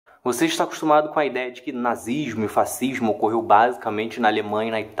Você está acostumado com a ideia de que nazismo e fascismo ocorreu basicamente na Alemanha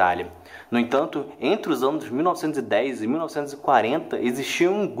e na Itália. No entanto, entre os anos 1910 e 1940,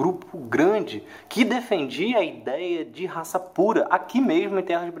 existia um grupo grande que defendia a ideia de raça pura aqui mesmo em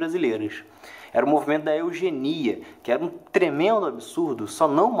terras brasileiras. Era o movimento da eugenia, que era um tremendo absurdo, só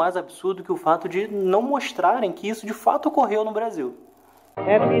não mais absurdo que o fato de não mostrarem que isso de fato ocorreu no Brasil.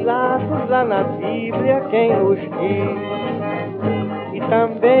 É Pilatos lá na Bíblia quem nos diz, e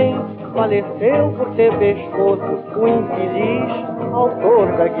também faleceu por ter pescoço o infeliz autor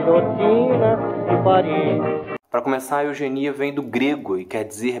da guilhotina de Paris. Para começar, a eugenia vem do grego e quer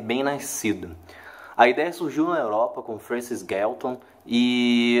dizer bem-nascido. A ideia surgiu na Europa com Francis Galton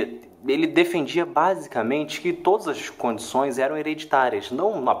e ele defendia basicamente que todas as condições eram hereditárias,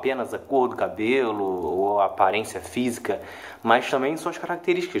 não apenas a cor do cabelo ou a aparência física, mas também suas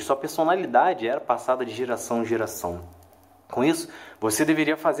características, sua personalidade era passada de geração em geração. Com isso, você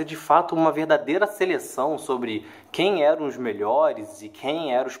deveria fazer de fato uma verdadeira seleção sobre quem eram os melhores e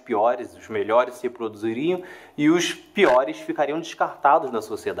quem eram os piores. Os melhores se reproduziriam e os piores ficariam descartados da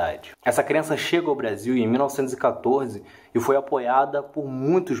sociedade. Essa crença chega ao Brasil em 1914 e foi apoiada por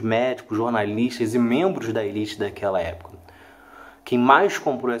muitos médicos, jornalistas e membros da elite daquela época. Quem mais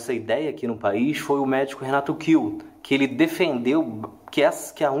comprou essa ideia aqui no país foi o médico Renato Kiel, que ele defendeu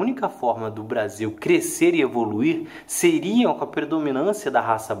que a única forma do Brasil crescer e evoluir seria com a predominância da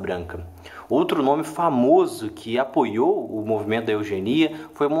raça branca. Outro nome famoso que apoiou o movimento da eugenia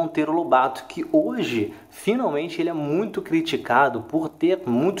foi Monteiro Lobato, que hoje, finalmente, ele é muito criticado por ter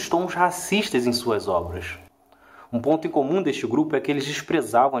muitos tons racistas em suas obras. Um ponto em comum deste grupo é que eles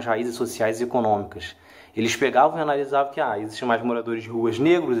desprezavam as raízes sociais e econômicas. Eles pegavam e analisavam que existem mais moradores de ruas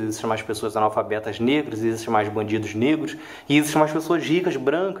negros, existem mais pessoas analfabetas negras, existem mais bandidos negros e existem mais pessoas ricas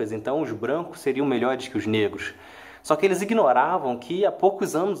brancas, então os brancos seriam melhores que os negros. Só que eles ignoravam que há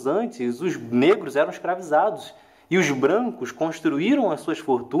poucos anos antes os negros eram escravizados e os brancos construíram as suas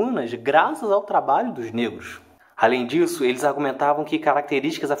fortunas graças ao trabalho dos negros. Além disso, eles argumentavam que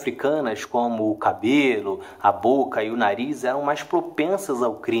características africanas como o cabelo, a boca e o nariz eram mais propensas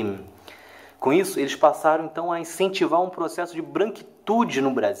ao crime. Com isso, eles passaram então a incentivar um processo de branquitude no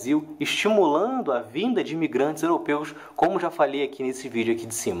Brasil, estimulando a vinda de imigrantes europeus, como já falei aqui nesse vídeo aqui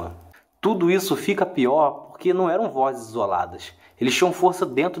de cima. Tudo isso fica pior porque não eram vozes isoladas, eles tinham força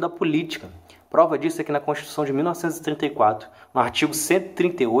dentro da política. Prova disso é que na Constituição de 1934, no artigo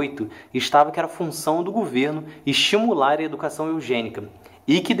 138, estava que era função do governo estimular a educação eugênica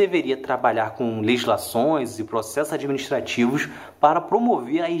e que deveria trabalhar com legislações e processos administrativos para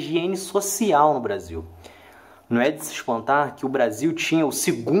promover a higiene social no Brasil. Não é de se espantar que o Brasil tinha o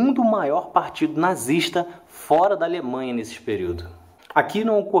segundo maior partido nazista fora da Alemanha nesse período. Aqui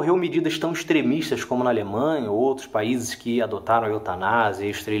não ocorreu medidas tão extremistas como na Alemanha ou outros países que adotaram a eutanásia e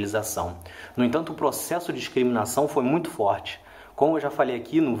a esterilização. No entanto, o processo de discriminação foi muito forte. Como eu já falei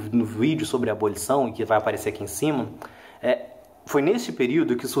aqui no vídeo sobre a abolição, e que vai aparecer aqui em cima, foi nesse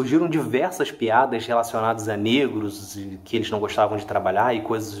período que surgiram diversas piadas relacionadas a negros, que eles não gostavam de trabalhar e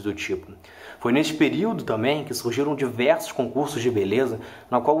coisas do tipo. Foi nesse período também que surgiram diversos concursos de beleza,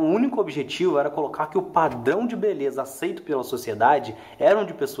 na qual o único objetivo era colocar que o padrão de beleza aceito pela sociedade eram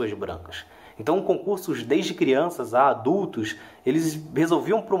de pessoas brancas. Então, concursos desde crianças a adultos, eles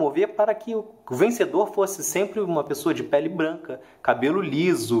resolviam promover para que o vencedor fosse sempre uma pessoa de pele branca, cabelo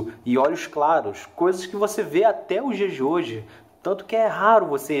liso e olhos claros, coisas que você vê até os dias de hoje. Tanto que é raro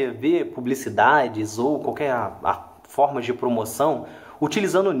você ver publicidades ou qualquer forma de promoção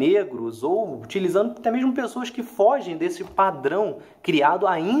utilizando negros ou utilizando até mesmo pessoas que fogem desse padrão criado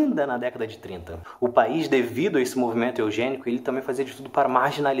ainda na década de 30. O país, devido a esse movimento eugênico, ele também fazia de tudo para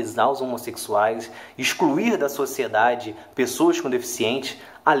marginalizar os homossexuais, excluir da sociedade pessoas com deficientes,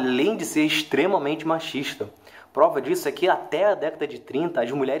 além de ser extremamente machista. Prova disso é que até a década de 30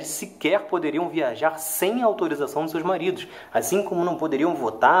 as mulheres sequer poderiam viajar sem a autorização de seus maridos, assim como não poderiam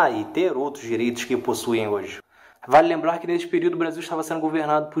votar e ter outros direitos que possuem hoje. Vale lembrar que nesse período o Brasil estava sendo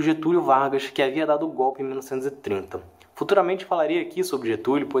governado por Getúlio Vargas, que havia dado o golpe em 1930. Futuramente falarei aqui sobre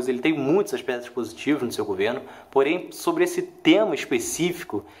Getúlio, pois ele tem muitos aspectos positivos no seu governo, porém sobre esse tema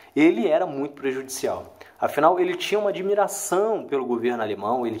específico ele era muito prejudicial. Afinal, ele tinha uma admiração pelo governo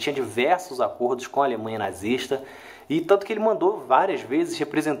alemão, ele tinha diversos acordos com a Alemanha nazista, e tanto que ele mandou várias vezes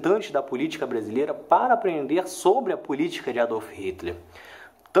representantes da política brasileira para aprender sobre a política de Adolf Hitler.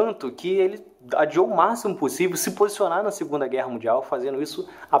 Tanto que ele adiou o máximo possível se posicionar na Segunda Guerra Mundial, fazendo isso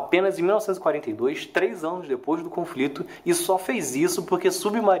apenas em 1942, 3 anos depois do conflito, e só fez isso porque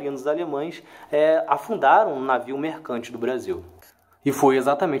submarinos alemães afundaram um navio mercante do Brasil. E foi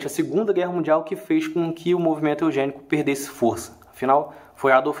exatamente a Segunda Guerra Mundial que fez com que o movimento eugênico perdesse força. Afinal,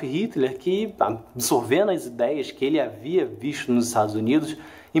 Foi Adolf Hitler que, absorvendo as ideias que ele havia visto nos Estados Unidos,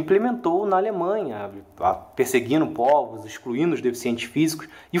 implementou na Alemanha, perseguindo povos, excluindo os deficientes físicos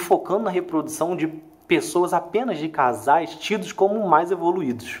e focando na reprodução de pessoas apenas de casais tidos como mais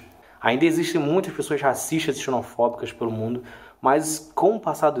evoluídos. Ainda existem muitas pessoas racistas e xenofóbicas pelo mundo, mas com o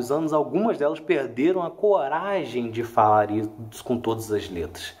passar dos anos, algumas delas perderam a coragem de falar isso com todas as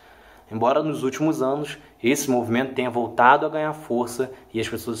letras. Embora nos últimos anos esse movimento tenha voltado a ganhar força e as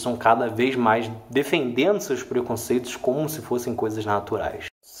pessoas estão cada vez mais defendendo seus preconceitos como se fossem coisas naturais.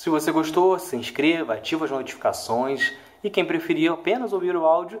 Se você gostou, se inscreva, ative as notificações e quem preferir apenas ouvir o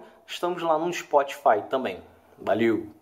áudio, estamos lá no Spotify também. Valeu!